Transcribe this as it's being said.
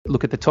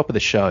look, at the top of the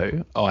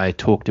show, I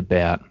talked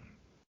about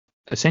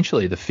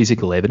essentially the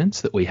physical evidence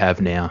that we have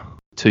now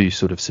to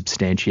sort of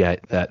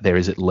substantiate that there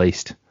is at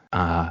least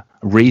a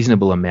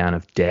reasonable amount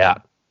of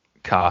doubt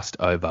cast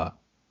over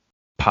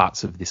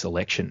parts of this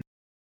election.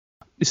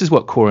 This is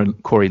what Corey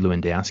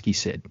Lewandowski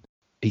said.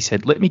 He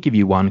said, "Let me give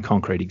you one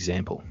concrete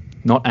example,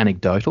 not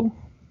anecdotal,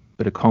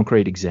 but a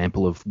concrete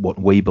example of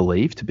what we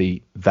believe to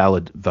be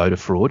valid voter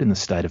fraud in the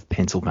state of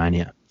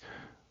Pennsylvania.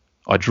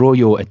 I draw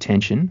your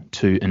attention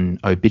to an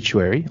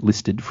obituary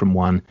listed from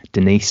one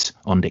Denise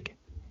Ondick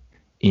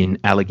in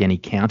Allegheny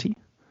County,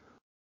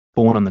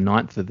 born on the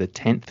 9th of the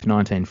 10th,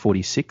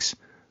 1946,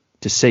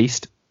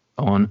 deceased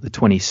on the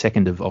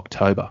 22nd of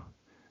October,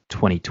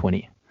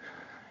 2020.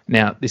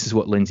 Now, this is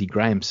what Lindsey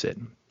Graham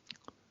said.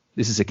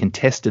 This is a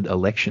contested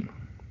election.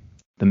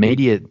 The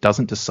media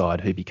doesn't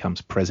decide who becomes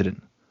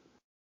president.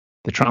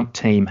 The Trump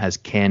team has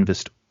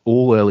canvassed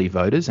all early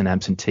voters and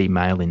absentee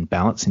mail-in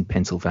ballots in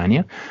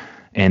Pennsylvania,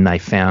 and they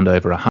found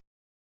over 100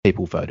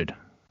 people voted.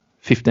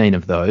 15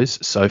 of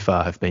those so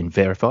far have been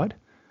verified.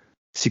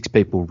 6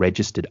 people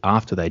registered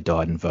after they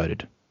died and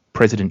voted.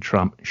 President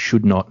Trump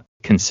should not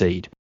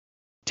concede."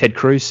 Ted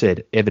Cruz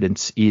said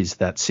evidence is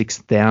that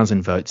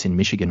 6,000 votes in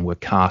Michigan were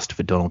cast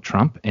for Donald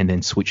Trump and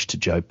then switched to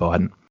Joe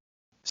Biden.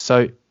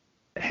 So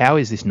how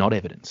is this not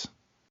evidence?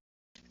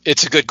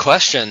 It's a good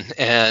question.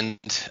 And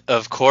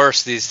of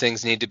course, these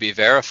things need to be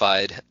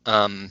verified.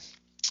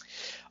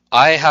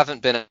 I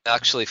haven't been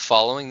actually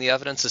following the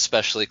evidence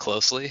especially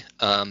closely,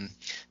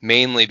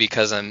 mainly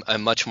because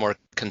I'm much more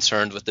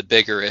concerned with the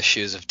bigger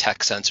issues of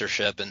tech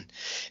censorship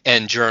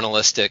and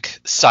journalistic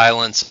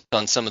silence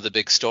on some of the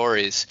big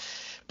stories.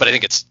 But I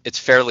think it's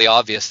fairly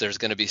obvious there's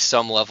going to be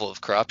some level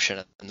of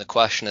corruption, and the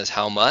question is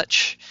how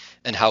much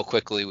and how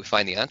quickly we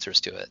find the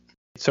answers to it.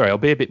 Sorry, I'll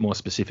be a bit more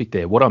specific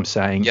there. What I'm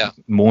saying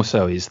more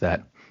so is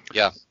that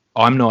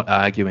I'm not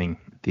arguing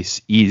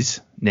this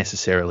is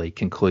necessarily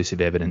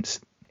conclusive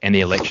evidence and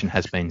the election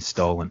has been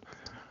stolen.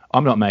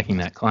 I'm not making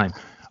that claim.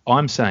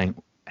 I'm saying,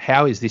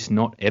 how is this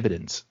not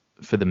evidence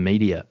for the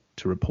media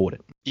to report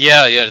it?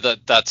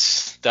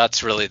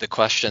 That's really the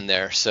question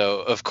there. So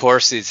of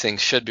course these things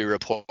should be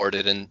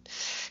reported, and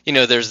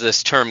there's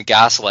this term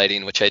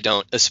gaslighting, which I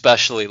don't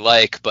especially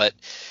like, but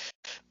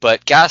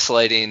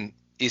gaslighting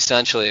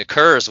essentially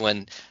occurs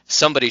when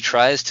somebody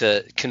tries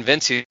to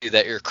convince you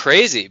that you're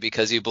crazy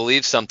because you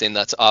believe something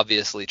that's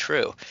obviously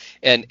true.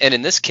 And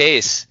in this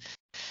case,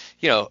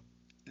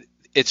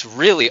 it's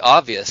really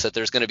obvious that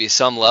there's going to be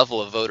some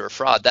level of voter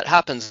fraud. That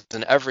happens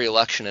in every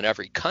election in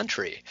every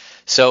country.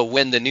 So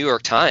when the New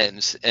York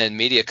Times and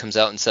media comes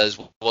out and says,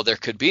 well, there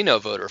could be no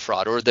voter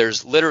fraud, or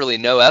there's literally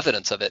no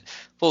evidence of it,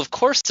 well, of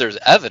course there's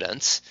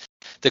evidence.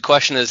 The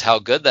question is how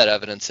good that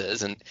evidence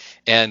is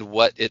and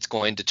what it's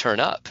going to turn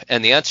up.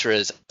 And the answer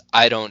is,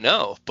 I don't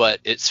know, but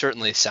it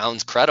certainly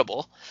sounds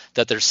credible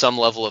that there's some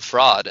level of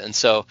fraud. And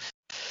so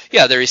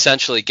they're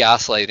essentially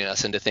gaslighting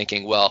us into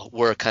thinking, well,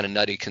 we're a kind of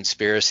nutty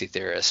conspiracy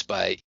theorists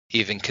by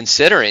even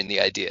considering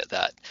the idea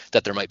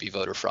that there might be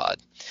voter fraud.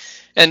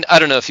 And I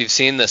don't know if you've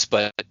seen this,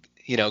 but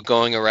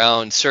going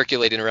around,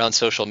 circulating around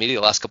social media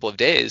the last couple of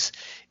days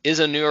is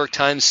a New York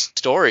Times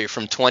story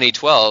from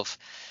 2012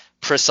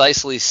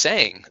 precisely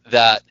saying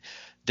that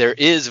there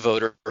is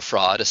voter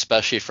fraud,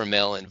 especially for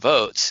mail-in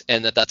votes,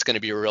 and that's going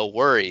to be a real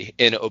worry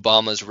in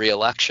Obama's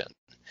reelection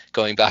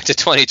going back to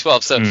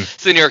 2012. So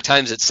the New York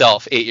Times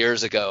itself 8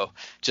 years ago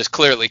just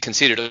clearly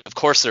conceded, of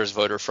course there's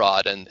voter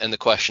fraud, and the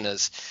question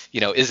is,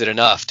 is it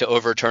enough to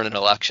overturn an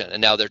election?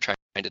 And now they're trying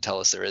to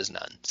tell us there is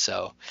none.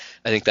 So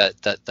I think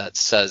that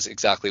says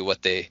exactly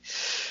what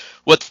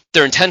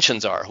their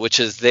intentions are,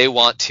 which is they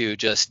want to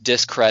just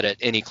discredit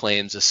any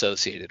claims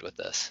associated with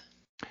this.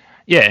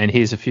 Yeah, and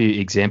here's a few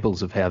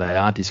examples of how they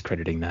are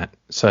discrediting that.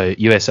 So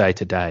USA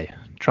Today,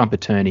 Trump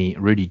attorney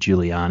Rudy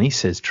Giuliani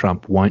says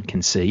Trump won't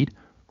concede,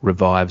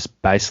 revives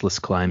baseless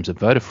claims of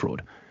voter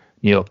fraud.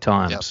 New York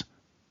Times,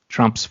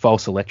 Trump's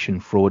false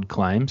election fraud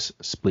claims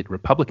split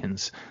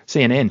Republicans.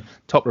 CNN,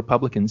 top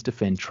Republicans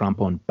defend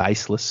Trump on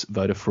baseless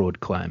voter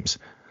fraud claims.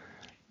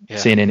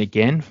 CNN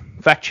again,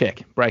 fact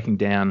check, breaking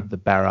down the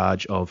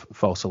barrage of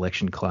false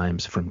election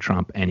claims from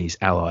Trump and his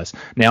allies.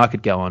 Now I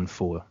could go on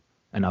for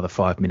another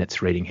 5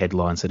 minutes reading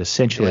headlines that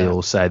essentially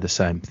all say the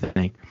same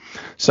thing.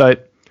 So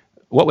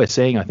what we're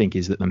seeing, I think,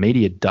 is that the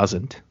media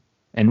doesn't,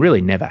 and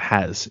really never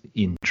has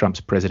in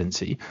Trump's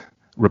presidency,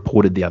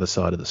 reported the other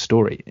side of the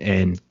story.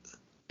 And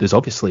there's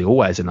obviously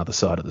always another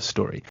side of the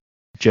story.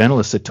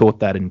 Journalists are taught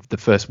that in the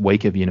first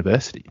week of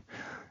university.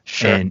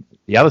 Sure. And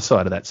the other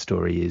side of that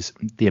story is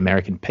the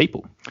American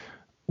people,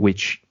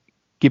 which,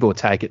 give or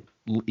take, it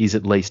is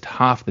at least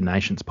half the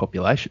nation's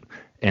population.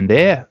 And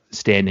they're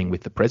standing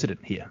with the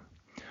president here.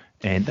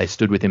 And they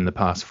stood with him the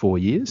past 4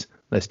 years.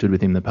 They stood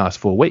with him the past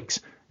 4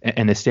 weeks.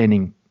 And they're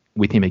standing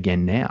with him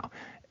again now.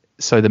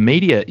 So the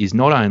media is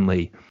not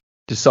only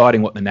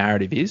deciding what the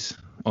narrative is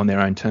on their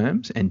own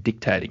terms and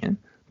dictating it,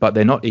 but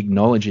they're not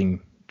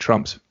acknowledging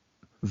Trump's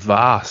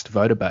vast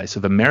voter base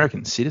of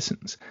American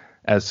citizens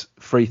as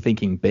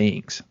free-thinking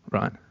beings,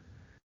 right?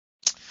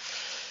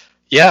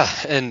 Yeah,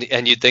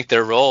 and you'd think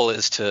their role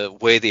is to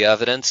weigh the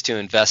evidence, to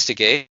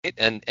investigate,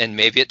 and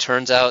maybe it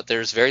turns out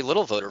there's very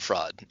little voter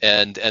fraud,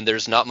 and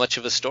there's not much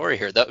of a story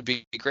here. That would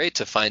be great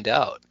to find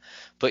out.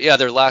 But yeah,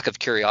 their lack of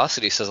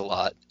curiosity says a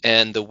lot,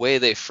 and the way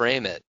they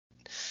frame it.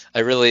 I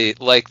really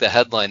like the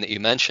headline that you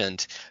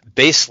mentioned,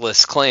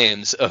 baseless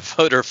claims of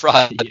voter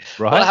fraud. Yeah,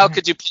 Well, how right?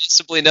 could you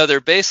possibly know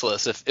they're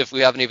baseless if we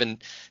haven't even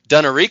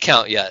done a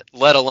recount yet,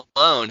 let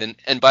alone,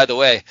 and by the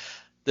way,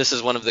 this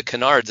is one of the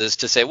canards, is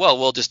to say, well,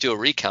 we'll just do a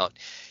recount.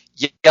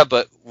 Yeah,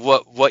 but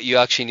what you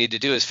actually need to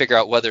do is figure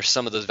out whether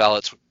some of those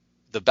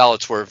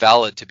ballots were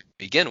valid to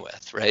begin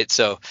with, right?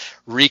 So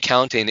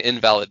recounting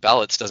invalid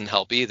ballots doesn't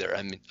help either.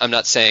 I mean, I'm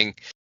not saying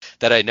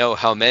that I know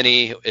how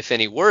many, if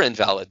any, were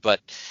invalid,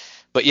 but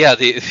yeah,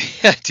 the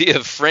idea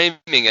of framing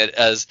it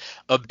as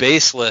a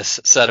baseless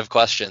set of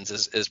questions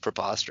is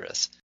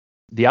preposterous.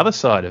 The other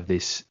side of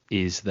this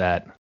is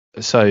that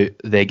so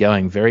they're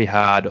going very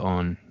hard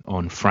on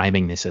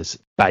framing this as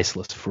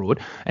baseless fraud,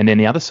 and then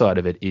the other side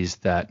of it is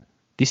that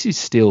this is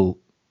still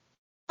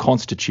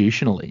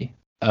constitutionally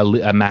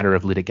a matter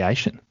of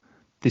litigation.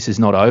 This is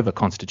not over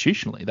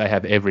constitutionally. They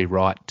have every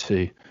right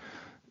to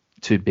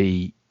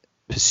be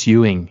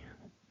pursuing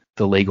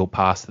the legal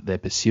path that they're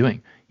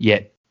pursuing.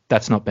 Yet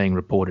that's not being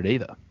reported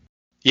either.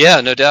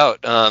 Yeah, no doubt.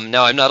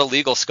 Now, I'm not a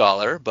legal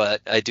scholar,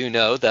 but I do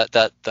know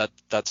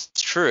that's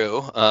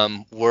true.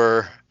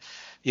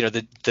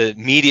 The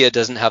media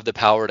doesn't have the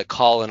power to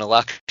call an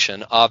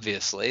election.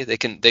 Obviously, they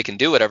can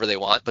do whatever they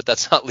want, but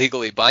that's not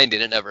legally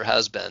binding. It never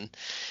has been.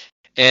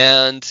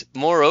 And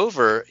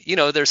moreover,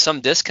 there's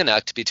some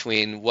disconnect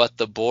between what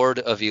the board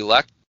of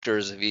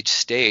electors of each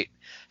state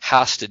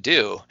has to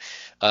do,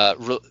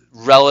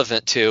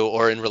 relevant to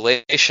or in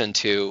relation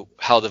to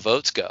how the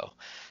votes go.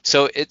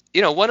 So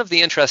one of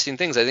the interesting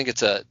things, I think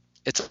it's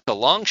a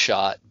long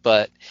shot,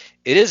 but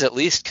it is at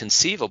least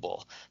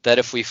conceivable that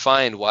if we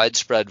find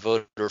widespread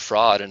voter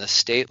fraud in a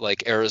state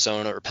like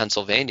Arizona or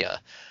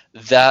Pennsylvania,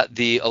 that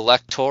the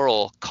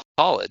electoral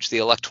college, the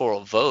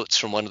electoral votes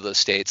from one of those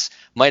states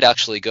might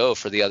actually go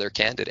for the other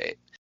candidate.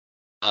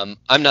 I'm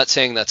not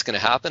saying that's going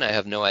to happen. I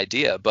have no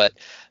idea. But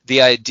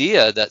the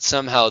idea that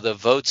somehow the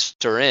votes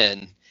are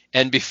in,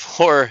 and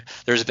before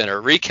there's been a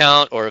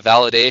recount or a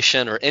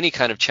validation or any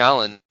kind of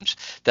challenge,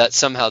 that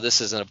somehow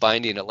this isn't a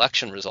binding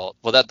election result,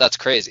 well, that's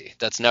crazy.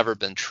 That's never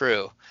been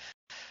true.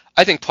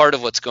 I think part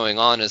of what's going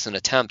on is an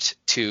attempt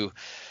to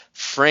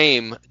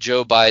frame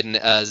Joe Biden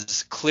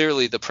as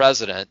clearly the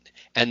president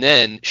and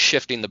then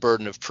shifting the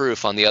burden of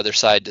proof on the other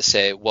side to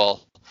say,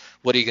 well,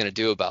 what are you going to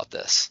do about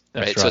this?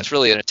 That's Right. So right. it's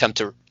really an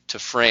attempt to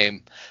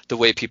frame the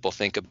way people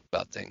think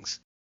about things.